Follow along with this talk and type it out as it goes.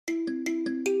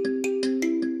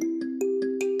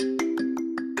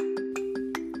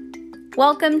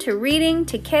Welcome to Reading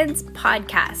to Kids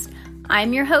podcast.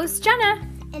 I'm your host, Jenna.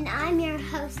 And I'm your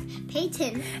host,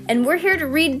 Peyton. And we're here to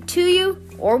read to you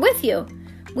or with you.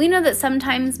 We know that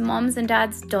sometimes moms and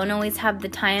dads don't always have the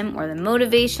time or the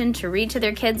motivation to read to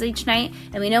their kids each night,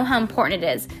 and we know how important it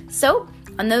is. So,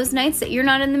 on those nights that you're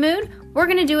not in the mood, we're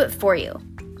going to do it for you.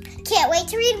 Can't wait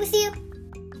to read with you.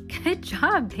 Good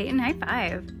job, Peyton. High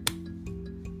five.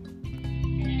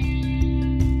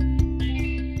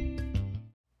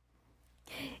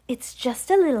 It's just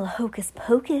a little hocus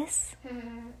pocus.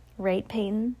 Right,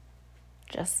 Peyton?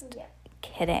 Just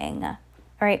kidding. All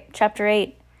right, chapter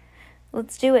 8.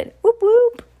 Let's do it. Whoop,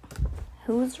 whoop.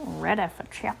 Who's ready for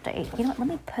chapter 8? You know what? Let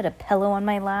me put a pillow on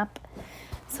my lap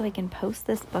so I can post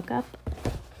this book up.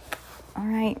 All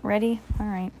right, ready? All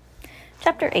right.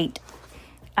 Chapter 8.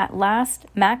 At last,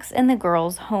 Max and the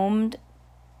girls homed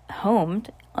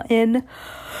in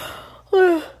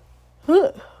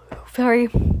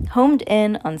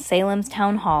on Salem's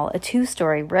Town Hall, a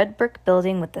 2-story red brick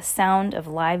building with the sound of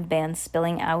live bands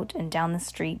spilling out and down the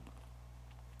street.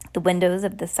 The windows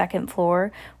of the second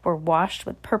floor were washed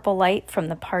with purple light from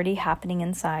the party happening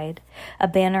inside. A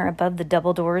banner above the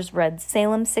double doors read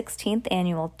Salem's 16th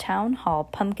Annual Town Hall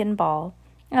Pumpkin Ball.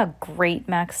 Oh, great,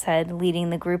 Max said,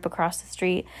 leading the group across the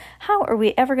street. How are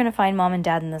we ever going to find Mom and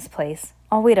Dad in this place?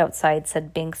 I'll wait outside,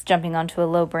 said Binks, jumping onto a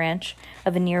low branch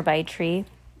of a nearby tree.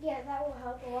 Yeah, that will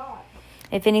help a lot.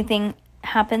 If anything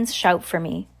happens, shout for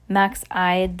me. Max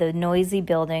eyed the noisy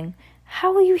building.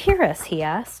 How will you hear us? He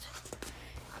asked.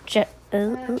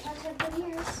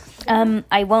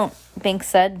 I won't, Binks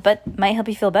said, but might help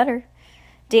you feel better.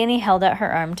 Danny held out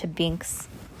her arm to Binks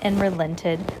and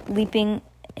relented, leaping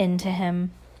into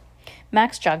him.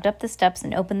 Max jogged up the steps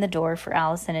and opened the door for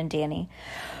Allison and Danny.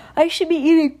 I should be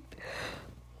eating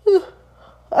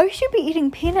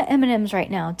peanut M&Ms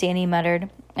right now, Danny muttered,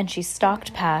 and she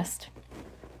stalked past.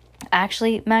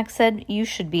 Actually, Max said, you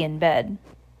should be in bed.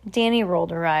 Danny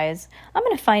rolled her eyes. I'm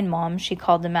going to find Mom, she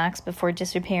called to Max before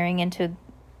disappearing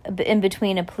in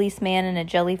between a policeman and a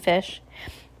jellyfish.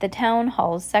 The town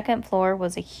hall's second floor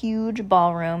was a huge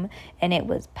ballroom, and it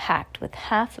was packed with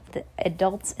half of the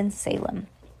adults in Salem.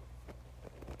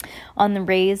 On the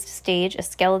raised stage, a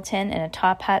skeleton in a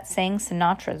top hat sang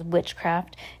Sinatra's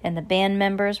Witchcraft, and the band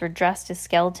members were dressed as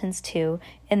skeletons too,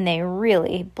 and they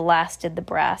really blasted the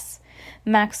brass.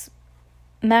 Max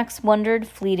wondered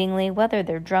fleetingly whether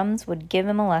their drums would give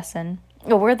him a lesson,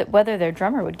 or whether their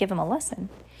drummer would give him a lesson.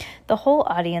 The whole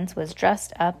audience was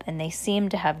dressed up, and they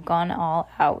seemed to have gone all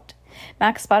out.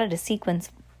 Max spotted a sequined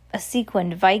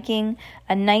Viking,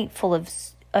 a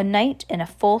knight in a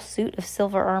full suit of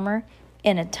silver armor,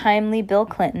 and a timely Bill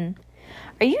Clinton.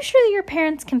 Are you sure that your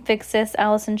parents can fix this?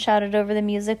 Allison shouted over the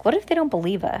music. What if they don't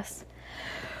believe us?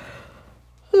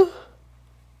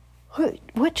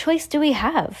 What choice do we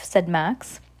have? Said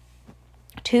Max.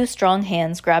 2 strong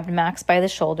hands grabbed Max by the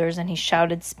shoulders, and he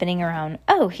shouted, spinning around.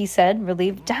 Oh, he said,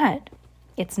 relieved. Dad.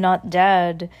 It's not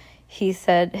Dad, he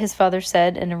said. His father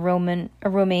said in a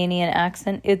Romanian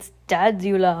accent. It's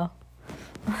Dadula.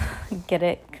 Get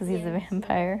it? Because he's a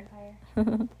vampire.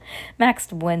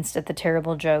 Max winced at the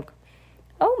terrible joke.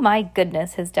 Oh my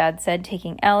goodness, his dad said,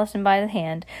 taking Allison by the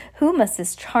hand. Who must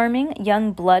this charming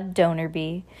young blood donor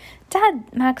be? Dad,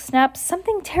 Max snapped,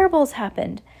 something terrible has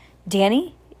happened.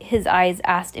 Danny? His eyes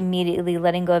asked immediately,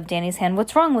 letting go of Danny's hand.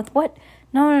 What's wrong with what?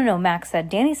 No, Max said.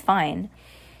 Danny's fine.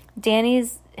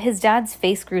 His dad's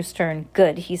face grew stern.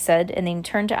 Good, he said, and then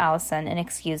turned to Allison and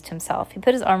excused himself. He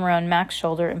put his arm around Max's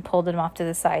shoulder and pulled him off to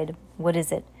the side. What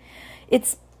is it?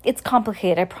 It's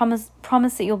complicated. I promise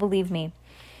that you'll believe me.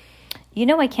 You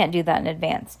know I can't do that in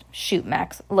advance. Shoot,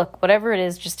 Max. Look, whatever it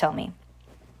is, just tell me.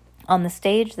 On the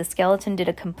stage, the skeleton did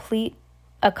a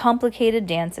complicated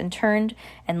dance and turned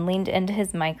and leaned into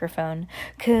his microphone.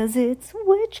 'Cause it's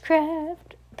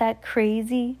witchcraft, that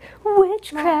crazy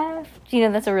witchcraft. Do you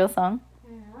know that's a real song?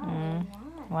 No.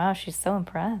 Wow, she's so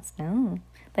impressed. Oh,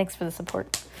 thanks for the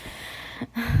support.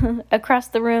 Across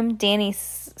the room, Danny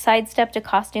sidestepped a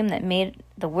costume that made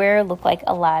the wearer look like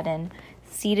Aladdin,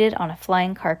 seated on a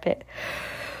flying carpet.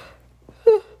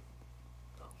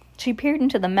 She peered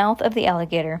into the mouth of the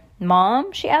alligator.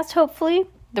 Mom? She asked hopefully.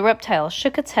 The reptile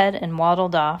shook its head and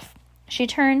waddled off. She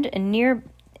turned and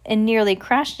nearly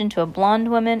crashed into a blonde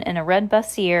woman in a red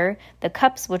bustier, the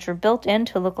cups which were built in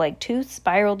to look like 2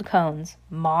 spiraled cones.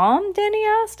 Mom? Danny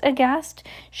asked, aghast.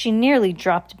 She nearly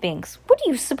dropped Binks. What are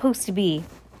you supposed to be?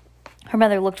 Her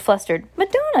mother looked flustered.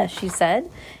 Madonna, she said,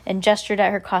 and gestured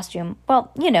at her costume.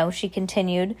 Well, you know, she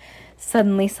continued,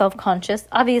 suddenly self-conscious.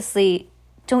 Obviously,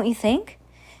 don't you think?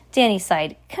 Danny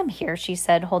sighed. Come here, she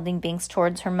said, holding Binks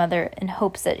towards her mother in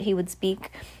hopes that he would speak.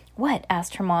 What?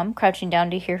 Asked her mom, crouching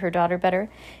down to hear her daughter better.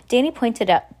 Danny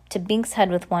pointed up to Bink's head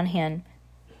with one hand.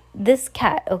 This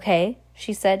cat, okay?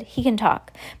 She said. He can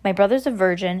talk. My brother's a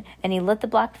virgin, and he lit the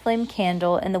black flame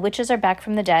candle, and the witches are back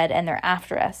from the dead, and they're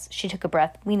after us. She took a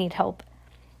breath. We need help.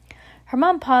 Her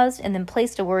mom paused and then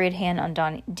placed a worried hand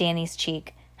on Danny's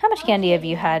cheek. How much candy have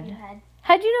you had?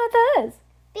 How'd you know what that is?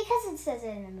 Because it says it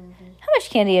in the movie. How much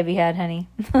candy have you had, honey?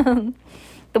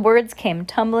 The words came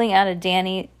tumbling out of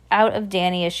Danny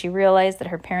as she realized that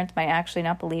her parents might actually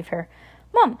not believe her.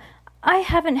 Mom, I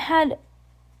haven't had...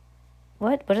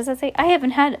 What? What does that say? I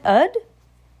haven't had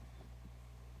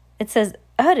It says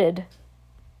udded.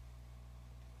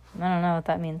 I don't know what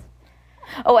that means.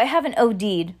 Oh, I haven't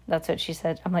OD'd. That's what she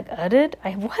said. I'm like, udded?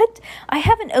 What? I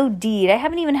haven't OD'd. I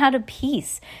haven't even had a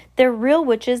piece. They're real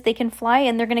witches. They can fly,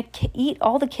 and they're going to eat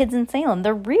all the kids in Salem.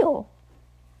 They're real.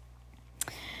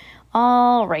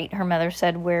 All right, her mother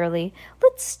said wearily.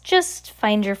 Let's just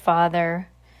find your father.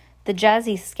 The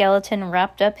jazzy skeleton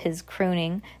wrapped up his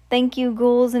crooning. Thank you,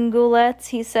 ghouls and ghoulettes,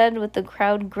 he said, with the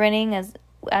crowd grinning as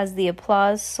the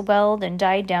applause swelled and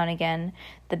died down again.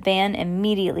 The band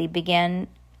immediately began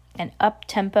an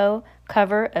up-tempo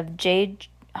cover of Jade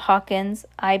Hawkins'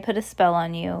 I Put a Spell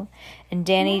on You. And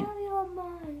Danny... Now you're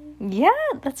mine.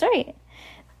 Yeah, that's right.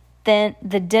 Then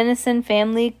the Dennison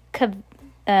family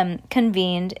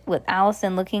convened, with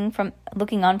Allison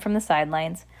looking on from the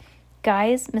sidelines.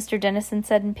 Guys, Mr. Dennison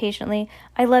said impatiently,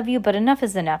 I love you, but enough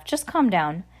is enough. Just calm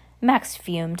down. Max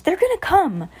fumed. They're gonna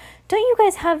come. Don't you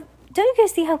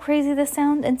guys see how crazy this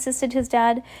sounds? Insisted his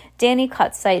dad. Danny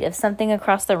caught sight of something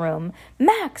across the room.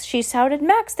 Max, she shouted.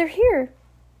 Max, they're here.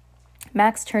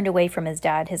 Max turned away from his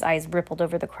dad. His eyes rippled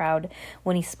over the crowd.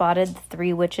 When he spotted the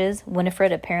three witches,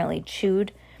 Winifred apparently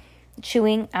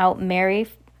chewing out Mary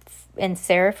and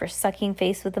Sarah for sucking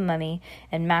face with the mummy,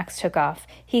 and Max took off.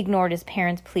 He ignored his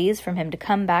parents' pleas from him to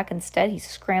come back. Instead, he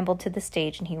scrambled to the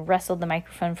stage and he wrestled the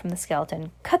microphone from the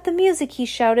skeleton. Cut the music, he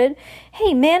shouted.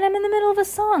 Hey, man, I'm in the middle of a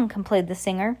song, complained the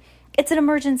singer. It's an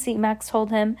emergency, Max told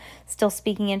him, still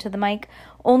speaking into the mic.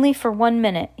 Only for 1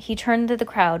 minute. He turned to the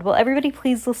crowd. Well, everybody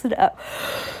please listen up.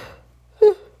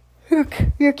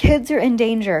 Your kids are in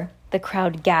danger. The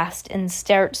crowd gasped, and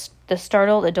the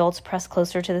startled adults pressed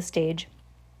closer to the stage.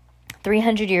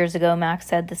 300 years ago, Max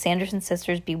said, the Sanderson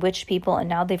sisters bewitched people, and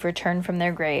now they've returned from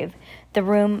their grave. The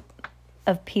room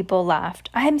of people laughed.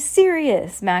 I'm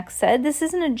serious, Max said. This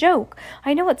isn't a joke.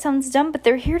 I know it sounds dumb, but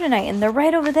they're here tonight, and they're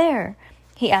right over there.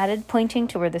 He added, pointing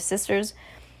to where the sisters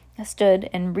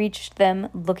stood, and reached them,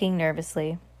 looking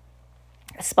nervously.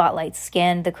 A spotlight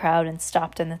scanned the crowd and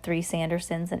stopped on the three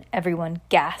Sandersons, and everyone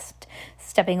gasped,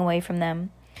 stepping away from them.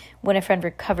 Winifred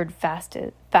recovered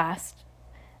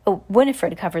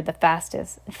Winifred covered the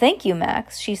fastest. Thank you,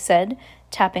 Max, she said,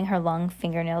 tapping her long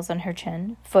fingernails on her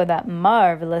chin, for that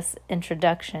marvelous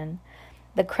introduction.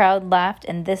 The crowd laughed,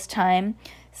 and this time,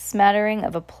 a smattering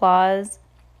of applause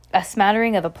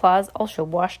also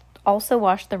washed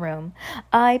the room.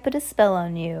 I put a spell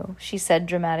on you, she said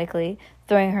dramatically,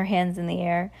 throwing her hands in the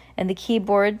air, and the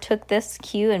keyboard took this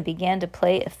cue and began to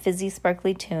play a fizzy,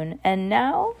 sparkly tune. And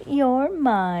now you're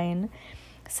mine,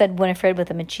 said Winifred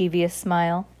with a mischievous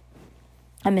smile.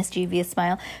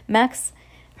 Max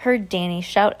heard Danny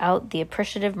shout out the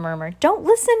appreciative murmur. Don't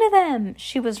listen to them!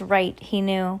 She was right, he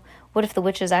knew. What if the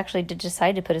witches actually did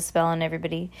decide to put a spell on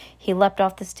everybody? He leapt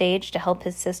off the stage to help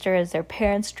his sister as their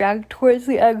parents dragged towards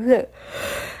the exit.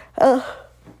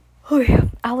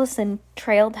 Allison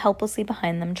trailed helplessly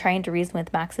behind them, trying to reason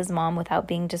with Max's mom without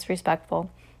being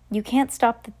disrespectful. You can't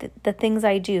stop the things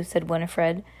I do, said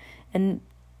Winifred, and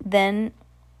then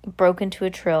broke into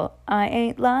a trill. I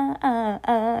ain't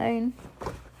lying.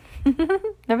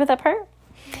 Remember that part?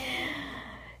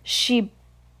 She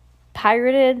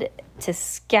pirated to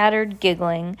scattered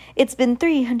giggling. It's been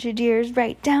 300 years,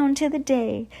 right down to the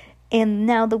day. And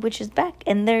now the witch is back,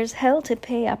 and there's hell to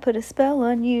pay. I put a spell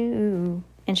on you.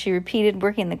 And she repeated,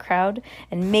 working the crowd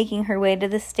and making her way to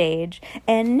the stage.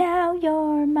 And now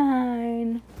you're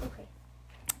mine. Okay.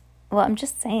 Well, I'm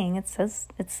just saying, it says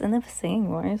it's in the singing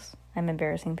voice. I'm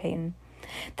embarrassing Peyton.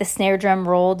 The snare drum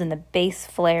rolled and the bass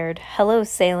flared. Hello,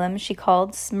 Salem, she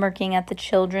called, smirking at the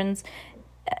children's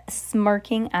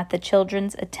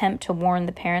attempt to warn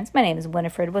the parents. My name is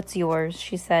Winifred. What's yours?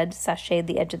 She said, sashayed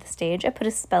the edge of the stage. I put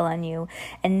a spell on you,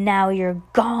 and now you're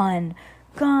gone.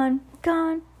 Gone.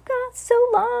 So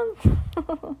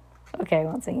long. Okay. Okay, I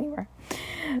won't sing anymore.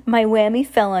 My whammy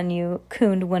fell on you,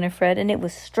 crooned Winifred, and it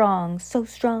was strong, so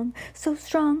strong, so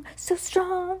strong, so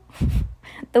strong.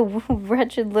 The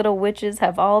wretched little witches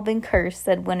have all been cursed,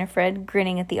 said Winifred,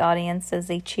 grinning at the audience as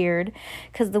they cheered,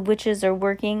 'cause the witches are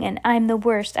working, and I'm the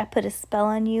worst. I put a spell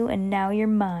on you, and now you're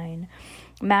mine.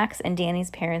 Max and Danny's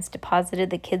parents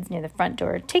deposited the kids near the front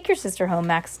door. Take your sister home,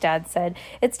 Max's dad said.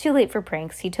 It's too late for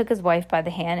pranks. He took his wife by the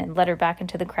hand and led her back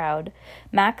into the crowd.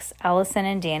 Max, Allison,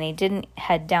 and Danny didn't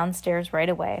head downstairs right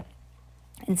away.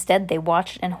 Instead, they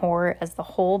watched in horror as the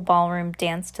whole ballroom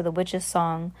danced to the witch's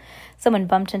song. Someone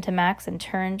bumped into Max and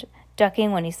turned,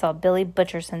 ducking when he saw Billy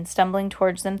Butcherson stumbling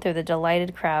towards them through the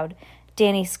delighted crowd.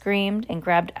 Danny screamed and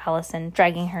grabbed Allison,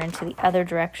 dragging her into the other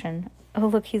direction. Oh,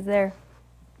 look, he's there.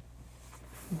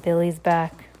 Billy's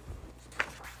back.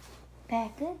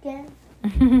 Back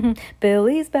again.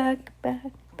 Billy's back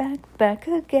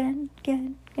again.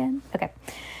 Okay.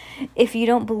 If you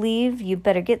don't believe, you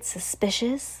better get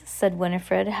suspicious, said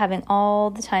Winifred, having all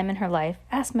the time in her life.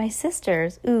 Ask my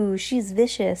sisters. Ooh, she's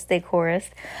vicious, they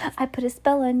chorused. I put a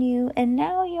spell on you, and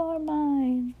now you're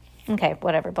mine. Okay,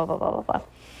 whatever, blah, blah, blah, blah, blah.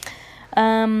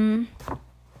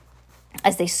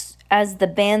 As the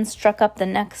band struck up the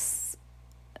next...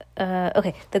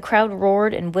 the crowd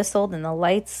roared and whistled, and the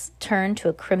lights turned to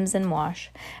a crimson wash.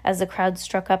 As the crowd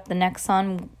struck up the next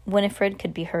song, Winifred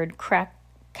could be heard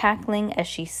cackling as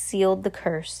she sealed the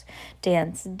curse.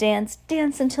 Dance, dance,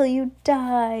 dance until you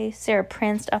die. Sarah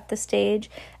pranced up the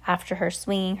stage after her,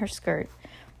 swinging her skirt.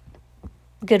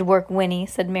 Good work, Winnie,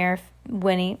 said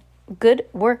Winnie. Good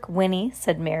work, Winnie,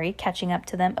 said Mary, catching up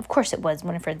to them. Of course it was,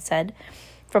 Winifred said.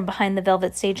 From behind the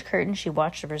velvet stage curtain, she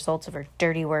watched the results of her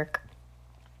dirty work.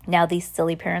 Now these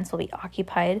silly parents will be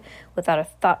occupied without a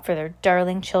thought for their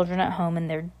darling children at home in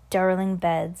their darling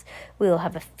beds. We will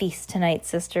have a feast tonight,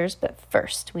 sisters, but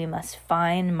first we must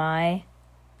find my...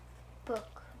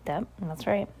 book. Yep, that's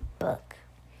right, book.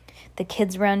 The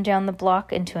kids ran down the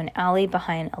block into an alley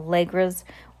behind Allegra's,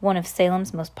 one of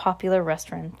Salem's most popular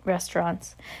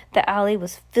restaurants. The alley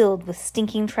was filled with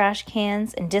stinking trash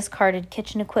cans and discarded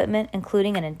kitchen equipment,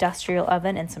 including an industrial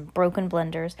oven and some broken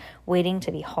blenders waiting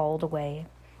to be hauled away.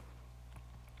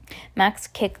 Max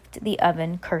kicked the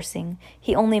oven, cursing.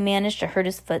 He only managed to hurt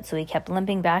his foot, so he kept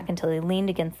limping back until he leaned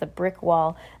against the brick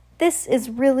wall. This is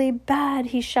really bad,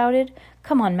 he shouted.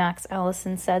 Come on, Max,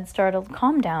 Allison said, startled.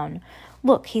 Calm down.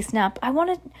 Look, he snapped. I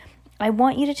want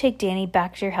you to take Danny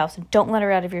back to your house and don't let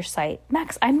her out of your sight.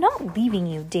 Max, I'm not leaving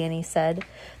you, Danny said.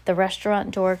 The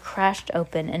restaurant door crashed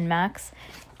open, and Max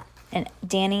and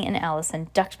Danny and Allison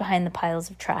ducked behind the piles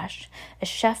of trash. A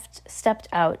chef stepped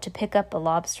out to pick up a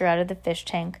lobster out of the fish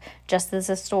tank. Just as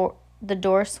the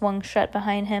door swung shut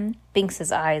behind him,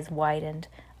 Binks's eyes widened.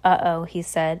 Uh-oh, he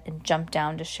said, and jumped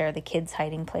down to share the kids'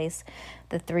 hiding place.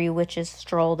 The three witches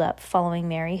strolled up, following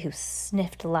Mary, who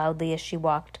sniffed loudly as she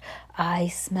walked. I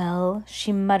smell,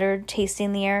 she muttered,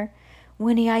 tasting the air.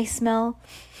 Winnie, I smell.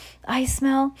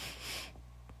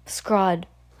 Scrod,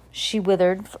 she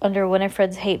withered under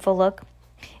Winifred's hateful look.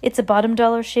 It's a bottom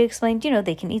dollar, she explained. You know,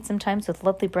 they can eat sometimes with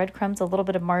lovely breadcrumbs, a little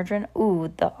bit of margarine.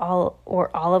 Ooh,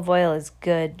 olive oil is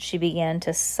good. She began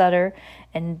to stutter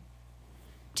and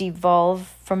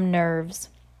devolve from nerves.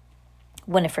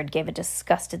 Winifred gave a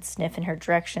disgusted sniff in her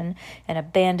direction and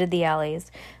abandoned the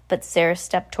alleys, but Sarah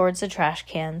stepped towards the trash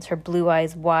cans, her blue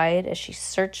eyes wide as she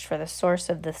searched for the source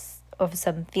of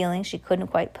some feeling she couldn't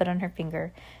quite put on her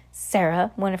finger.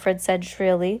 Sarah, Winifred said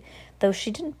shrilly, though she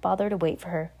didn't bother to wait for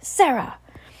her. Sarah!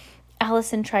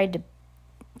 Allison tried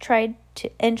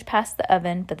to inch past the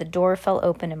oven, but the door fell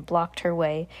open and blocked her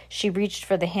way. She reached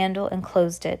for the handle and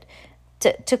closed it.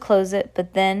 To close it,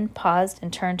 but then paused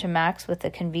and turned to Max with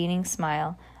a convening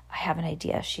smile. I have an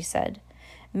idea, she said.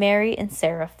 Mary and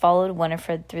Sarah followed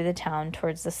Winifred through the town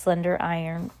towards the slender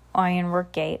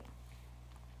ironwork gate.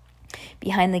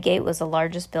 Behind the gate was the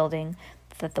largest building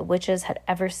that the witches had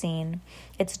ever seen,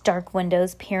 its dark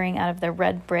windows peering out of the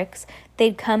red bricks.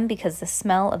 They'd come because the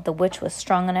smell of the witch was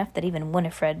strong enough that even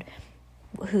Winifred,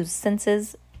 whose sense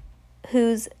of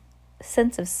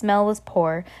smell was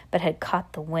poor, but had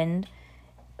caught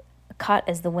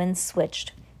as the wind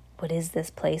switched. What is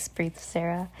this place? Breathed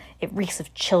Sarah. It reeks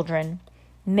of children.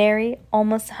 Mary,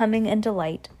 almost humming in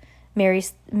delight.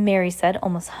 Mary said,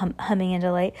 almost humming in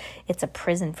delight. It's a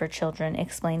prison for children,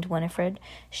 explained Winifred.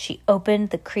 She opened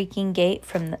the creaking gate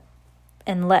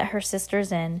and let her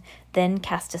sisters in, then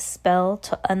cast a spell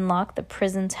to unlock the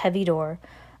prison's heavy door.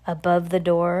 Above the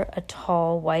door, a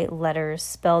tall white letters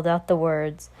spelled out the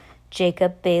words,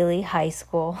 Jacob Bailey High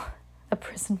School, a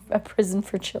prison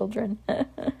for children.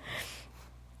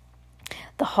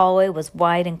 The hallway was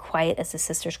wide and quiet as the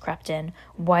sisters crept in,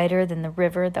 wider than the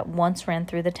river that once ran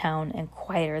through the town, and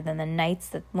quieter than the nights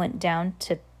that went down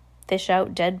to fish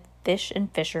out dead fish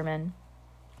and fishermen.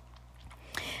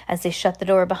 As they shut the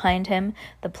door behind him,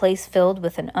 the place filled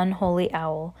with an unholy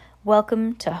owl.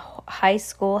 "Welcome to high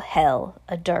school hell,"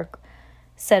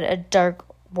 said a dark,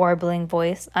 warbling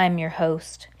voice. "I'm your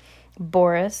host,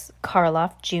 Boris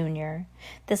Karloff Jr."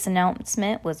 This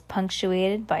announcement was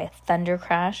punctuated by a thunder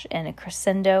crash and a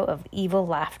crescendo of evil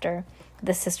laughter.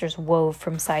 The sisters wove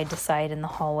from side to side in the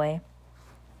hallway,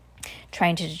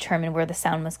 trying to determine where the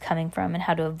sound was coming from and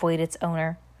how to avoid its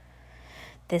owner.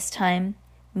 "This time,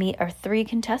 meet our 3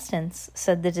 contestants,"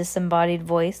 said the disembodied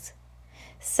voice.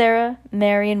 "Sarah,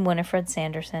 Mary, and Winifred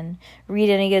Sanderson. Read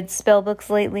any good spell books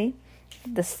lately?"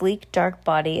 The sleek, dark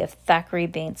body of Thackeray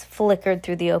Bates flickered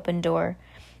through the open door.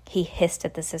 He hissed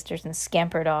at the sisters and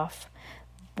scampered off.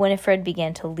 Winifred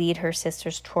began to lead her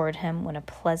sisters toward him when a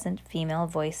pleasant female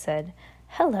voice said,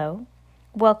 "Hello.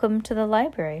 Welcome to the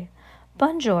library.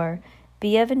 Bonjour.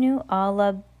 Bienvenue à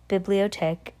la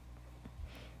bibliothèque."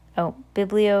 Oh, I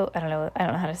don't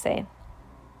know how to say.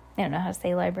 I don't know how to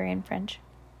say library in French.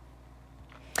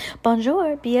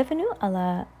 "Bonjour. Bienvenue à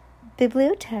la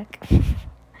bibliothèque."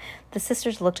 The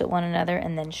sisters looked at one another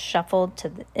and then shuffled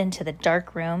into the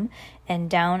dark room and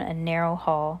down a narrow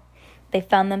hall. They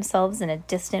found themselves in a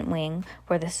distant wing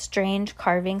where the strange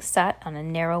carving sat on a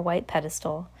narrow white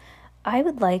pedestal. "I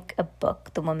would like a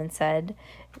book," the woman said.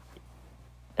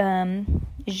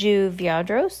 Je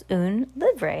viendrai un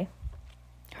livre."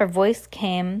 Her voice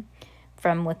came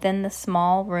from within the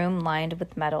small room lined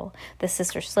with metal. The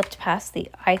sisters slipped past the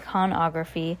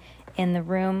iconography in the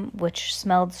room, which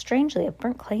smelled strangely of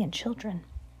burnt clay and children.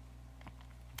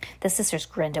 The sisters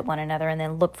grinned at one another and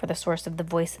then looked for the source of the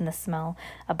voice and the smell.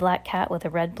 A black cat with a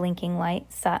red blinking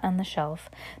light sat on the shelf.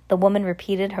 The woman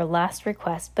repeated her last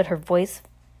request, but her voice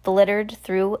flittered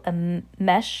through a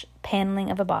mesh paneling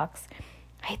of a box.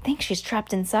 "I think she's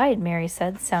trapped inside," Mary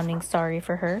said, sounding sorry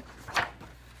for her.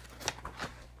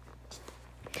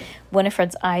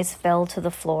 Winifred's eyes fell to the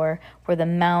floor, where the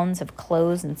mounds of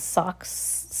clothes and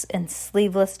socks and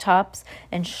sleeveless tops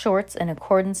and shorts in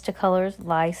accordance to colors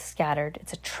lie scattered.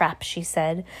 "It's a trap," she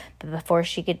said, but before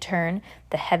she could turn,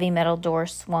 the heavy metal door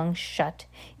swung shut.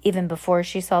 Even before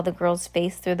she saw the girl's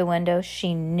face through the window,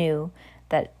 she knew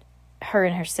that her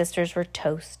and her sisters were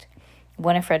toast.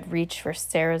 Winifred reached for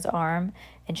Sarah's arm,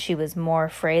 and she was more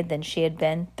afraid than she had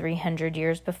been 300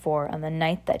 years before on the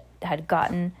night that had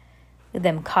gotten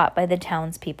them caught by the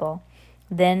townspeople.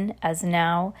 Then, as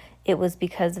now, it was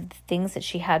because of the things that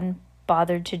she hadn't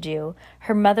bothered to do.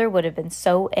 Her mother would have been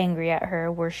so angry at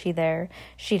her were she there.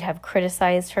 She'd have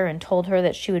criticized her and told her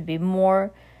that she would be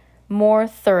more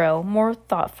thorough, more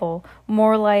thoughtful,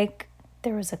 more like...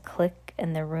 There was a click,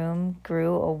 and the room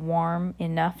grew warm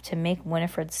enough to make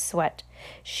Winifred sweat.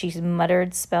 She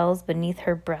muttered spells beneath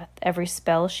her breath, every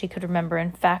spell she could remember.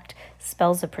 In fact,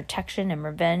 spells of protection and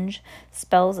revenge,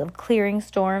 spells of clearing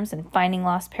storms and finding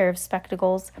lost pair of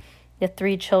spectacles. The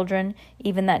 3 children,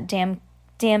 even that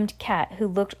damned cat who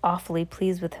looked awfully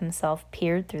pleased with himself,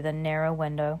 peered through the narrow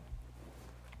window.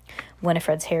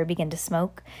 Winifred's hair began to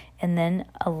smoke, and then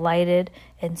alighted,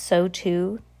 and so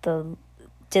too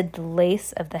did the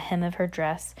lace of the hem of her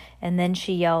dress, and then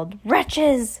she yelled,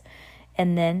 "Wretches!"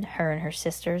 And then her and her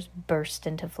sisters burst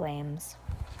into flames.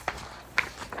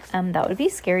 That would be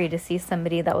scary to see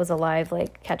somebody that was alive,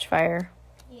 like, catch fire.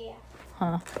 Yeah.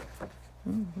 Huh.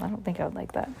 I don't think I would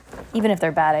like that. Even if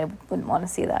they're bad, I wouldn't want to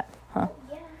see that. Huh?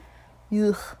 Yeah.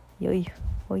 Ugh. Yo.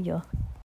 Oh, yeah.